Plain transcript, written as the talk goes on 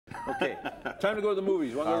Okay, time to go to the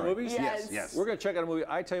movies. Want to go to the movies? Yes. Yes. We're going to check out a movie.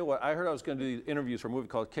 I tell you what, I heard I was going to do interviews for a movie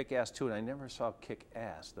called Kick-Ass 2, and I never saw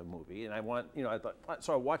Kick-Ass, the movie. And I thought,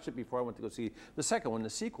 so I watched it before I went to go see the second one, the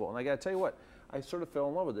sequel. And I got to tell you what, I sort of fell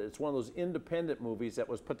in love with it. It's one of those independent movies that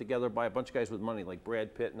was put together by a bunch of guys with money, like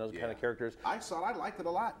Brad Pitt and those kind of characters. I saw it. I liked it a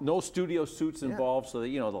lot. No studio suits involved, so that,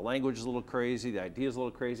 the language is a little crazy, the idea is a little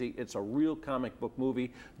crazy. It's a real comic book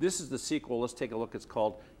movie. This is the sequel. Let's take a look. It's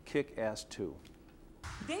called Kick-Ass 2.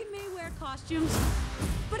 They may wear costumes,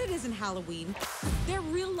 but it isn't Halloween. They're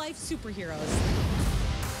real-life superheroes.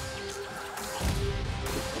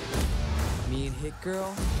 Me and Hit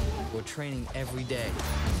Girl were training every day.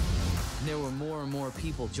 There were more and more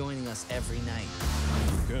people joining us every night.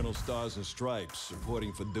 Colonel Stars and Stripes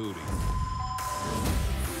reporting for duty.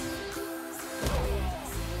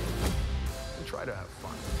 And try to have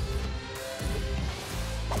fun.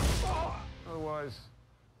 Otherwise,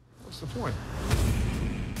 what's the point?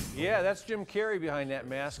 Yeah, that's Jim Carrey behind that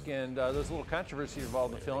mask, and there's a little controversy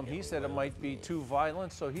involved in the film. He said it might be too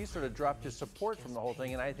violent, so he sort of dropped his support from the whole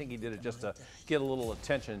thing, and I think he did it just to get a little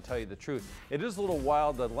attention and tell you the truth. It is a little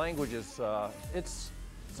wild. The language is, it's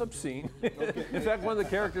obscene. In fact, one of the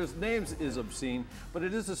characters' names is obscene, but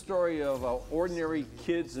it is a story of ordinary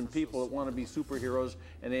kids and people that want to be superheroes,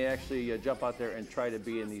 and they actually jump out there and try to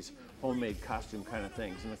be in these homemade costume kind of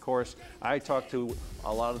things. And of course, I talked to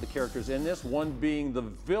a lot of the characters in this, one being the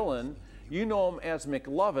villain. You know him as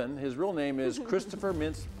McLovin. His real name is Christopher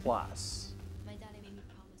Mintz-Plasse. My daddy made me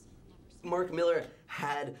promise I'd never say Mark Miller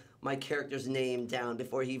had my character's name down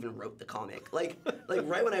before he even wrote the comic. Like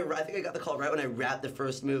right when I think I got the call right when I wrapped the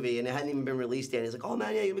first movie and it hadn't even been released yet. He's like, oh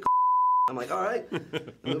man, yeah, you're gonna be I'm like, all right,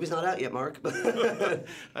 the movie's not out yet, Mark.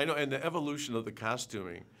 I know, and the evolution of the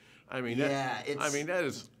costuming. I mean, yeah, that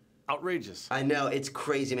is outrageous. I know, it's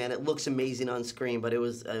crazy, man. It looks amazing on screen, but it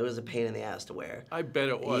was a pain in the ass to wear. I bet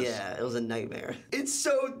it was. Yeah, it was a nightmare. It's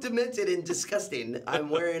so demented and disgusting. I'm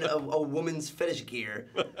wearing a woman's fetish gear.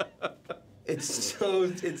 It's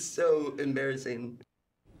so embarrassing.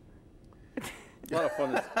 A lot of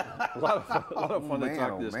fun. A lot of fun to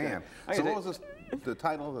talk to this guy. So what was the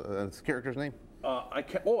title of the character's name? I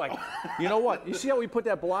can't. Oh, you know what? You see how we put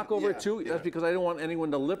that block over it too? That's because I didn't want anyone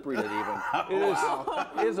to lip read it even.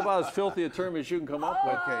 It is about as filthy a term as you can come up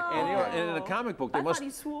with. And in a comic book, they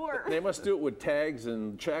must do it with tags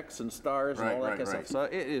and checks and stars and all that kind of stuff. So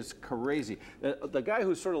it is crazy. The guy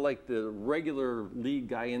who's sort of like the regular lead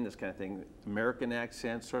guy in this kind of thing, American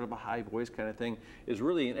accent, sort of a high voice kind of thing, is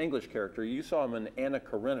really an English character. You saw him in Anna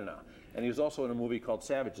Karenina. And he was also in a movie called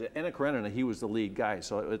Savage. Anna Karenina, he was the lead guy.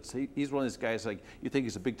 So he's one of these guys, like, you think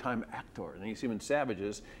he's a big-time actor. And then you see him in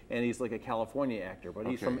Savages, and he's like a California actor. But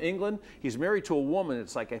he's from England. He's married to a woman.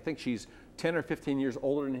 It's like, I think she's 10 or 15 years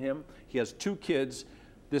older than him. He has 2 kids.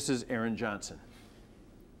 This is Aaron Johnson.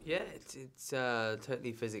 Yeah, it's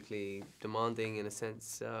totally physically demanding in a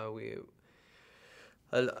sense.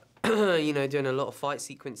 Doing a lot of fight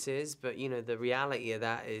sequences, but the reality of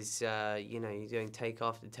that is, you're doing take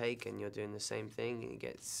after take, and you're doing the same thing, and it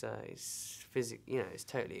gets, it's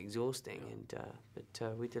totally exhausting. And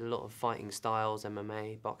but we did a lot of fighting styles: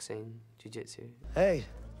 MMA, boxing, jiu-jitsu. Hey,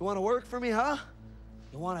 you want to work for me, huh?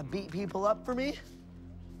 You want to beat people up for me?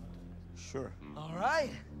 Sure. All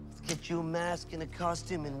right, let's get you a mask and a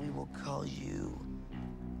costume, and we will call you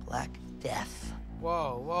Black Death.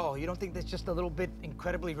 Whoa, you don't think that's just a little bit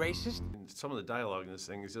incredibly racist? Some of the dialogue in this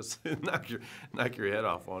thing is just knock your head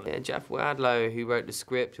off on it. Yeah, Jeff Wadlow, who wrote the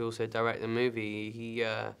script, who also directed the movie,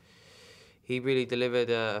 he really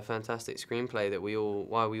delivered a fantastic screenplay that we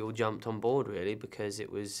all jumped on board, really, because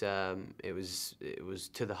it was to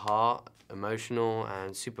the heart, emotional,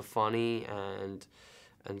 and super funny and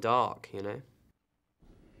dark,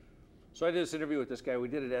 So I did this interview with this guy. We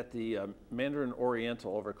did it at the Mandarin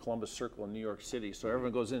Oriental over Columbus Circle in New York City. So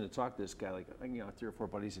everyone goes in to talk to this guy. Like, 3 or 4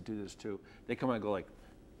 buddies that do this too. They come out and go like,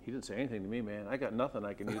 he didn't say anything to me, man. I got nothing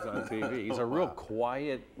I can use on TV. He's a real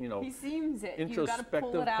quiet, he seems it.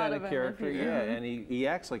 introspective kind of character. Yeah, and he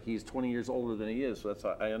acts like he's 20 years older than he is. So that's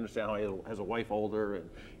how I understand how he has a wife older, and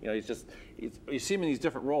you see him in these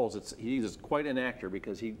different roles. He's quite an actor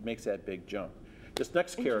because he makes that big jump. This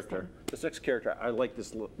next character, I like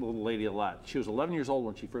this little lady a lot. She was 11 years old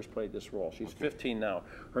when she first played this role. She's 15 now.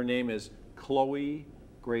 Her name is Chloe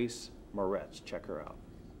Grace Moretz. Check her out.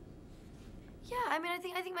 Yeah, I mean, I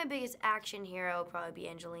think my biggest action hero would probably be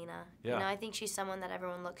Angelina. Yeah. I think she's someone that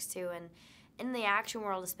everyone looks to, and in the action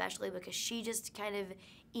world especially, because she just kind of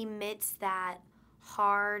emits that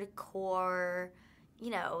hardcore,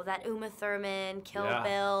 that Uma Thurman, Kill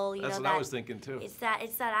Bill. That's what I was thinking too. It's that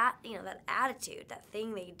that attitude, that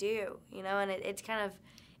thing they do, and it's kind of,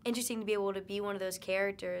 interesting to be able to be one of those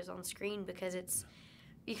characters on screen because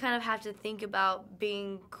you kind of have to think about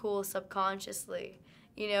being cool subconsciously,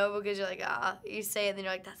 you know, because you're like, you say it and then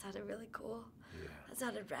you're like, that sounded really cool. Yeah. That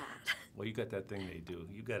sounded rad. Well, you got that thing they do.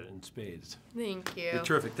 You got it in spades. Thank you. You're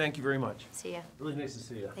terrific. Thank you very much. See ya. Really nice to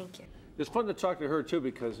see you. Thank you. It's fun to talk to her too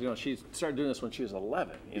because she started doing this when she was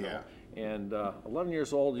 11. You know, and 11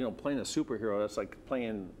 years old, playing a superhero, that's like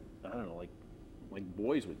playing, I don't know, like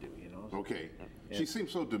boys would do. You know. Okay. She seemed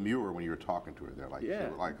so demure when you were talking to her there, like yeah.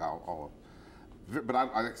 But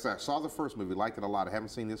I saw the first movie, liked it a lot. I haven't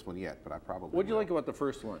seen this one yet, but I probably. What did you like about the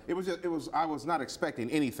first one? I was not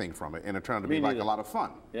expecting anything from it, and it turned out to be like a lot of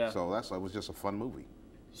fun. Yeah. So it was just a fun movie.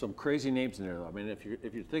 Some crazy names in there, though. I mean, if you're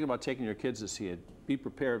thinking about taking your kids to see it, be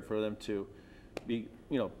prepared for them to be,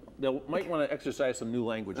 they might want to exercise some new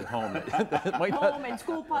language at home. Home and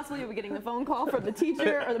school, possibly you'll be getting the phone call from the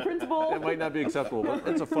teacher or the principal. It might not be acceptable, but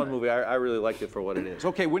it's a fun movie. I really liked it for what it is.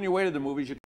 Okay, when you're away to the movies, you